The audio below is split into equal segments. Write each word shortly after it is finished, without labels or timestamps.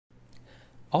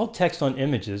Alt text on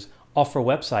images offer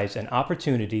websites an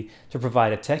opportunity to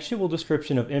provide a textual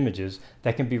description of images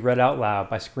that can be read out loud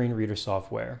by screen reader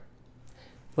software.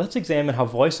 Let's examine how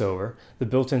VoiceOver, the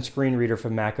built-in screen reader for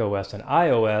macOS and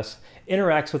iOS,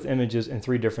 interacts with images in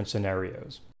 3 different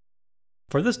scenarios.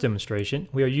 For this demonstration,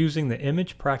 we are using the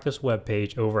image practice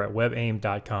webpage over at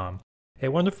webaim.com, a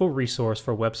wonderful resource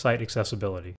for website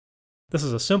accessibility. This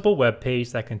is a simple web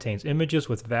page that contains images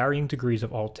with varying degrees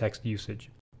of alt text usage.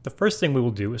 The first thing we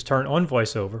will do is turn on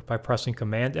VoiceOver by pressing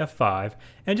Command F5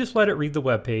 and just let it read the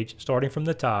web page starting from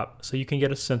the top so you can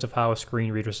get a sense of how a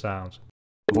screen reader sounds.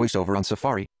 VoiceOver on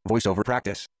Safari, VoiceOver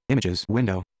Practice, Images,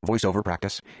 Window, VoiceOver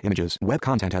Practice, Images, Web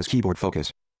Content has keyboard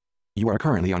focus. You are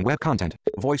currently on Web Content,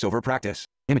 VoiceOver Practice,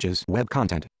 Images, Web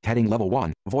Content, Heading Level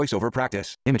 1, VoiceOver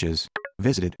Practice, Images,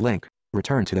 Visited, Link,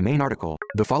 Return to the main article.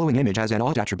 The following image has an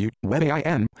alt attribute,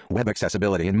 WebAIM, Web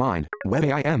Accessibility in mind,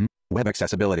 WebAIM, Web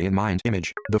Accessibility in mind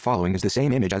image. The following is the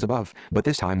same image as above, but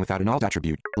this time without an alt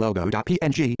attribute,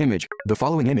 logo.png image. The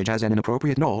following image has an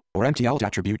inappropriate null, or empty alt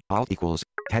attribute, alt equals,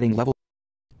 heading level.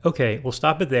 Okay, we'll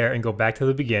stop it there and go back to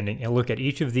the beginning and look at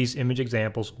each of these image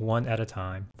examples one at a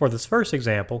time. For this first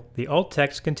example, the alt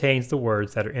text contains the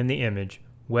words that are in the image,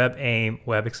 WebAIM,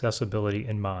 Web Accessibility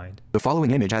in mind. The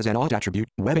following image has an alt attribute,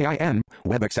 WebAIM,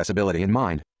 Web Accessibility in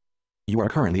mind. You are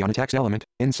currently on a text element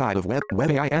inside of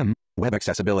WebAIM, Web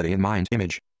Accessibility in mind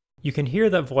image. You can hear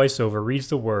that VoiceOver reads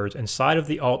the words inside of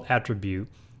the alt attribute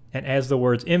and adds the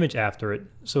words image after it,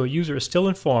 so a user is still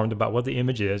informed about what the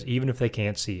image is even if they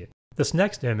can't see it. This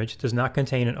next image does not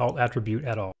contain an alt attribute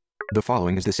at all. The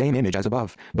following is the same image as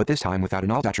above, but this time without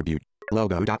an alt attribute,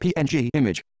 logo.png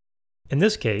image. In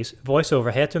this case,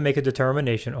 VoiceOver had to make a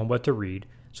determination on what to read,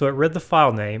 so it read the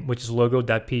file name, which is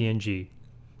logo.png.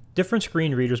 Different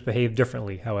screen readers behave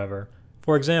differently, however.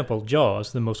 For example,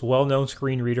 JAWS, the most well-known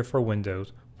screen reader for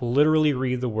Windows, will literally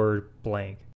read the word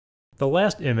blank. The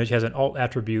last image has an alt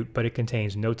attribute, but it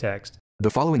contains no text.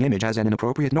 The following image has an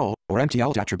inappropriate null, or empty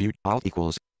alt attribute, alt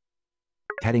equals.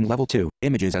 Heading Level 2,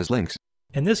 Images as links.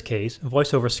 In this case,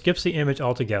 VoiceOver skips the image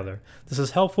altogether. This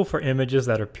is helpful for images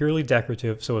that are purely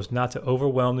decorative so as not to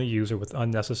overwhelm the user with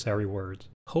unnecessary words.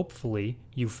 Hopefully,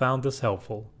 you found this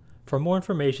helpful. For more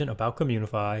information about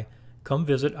Communify, come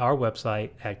visit our website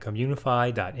at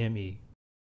communify.me.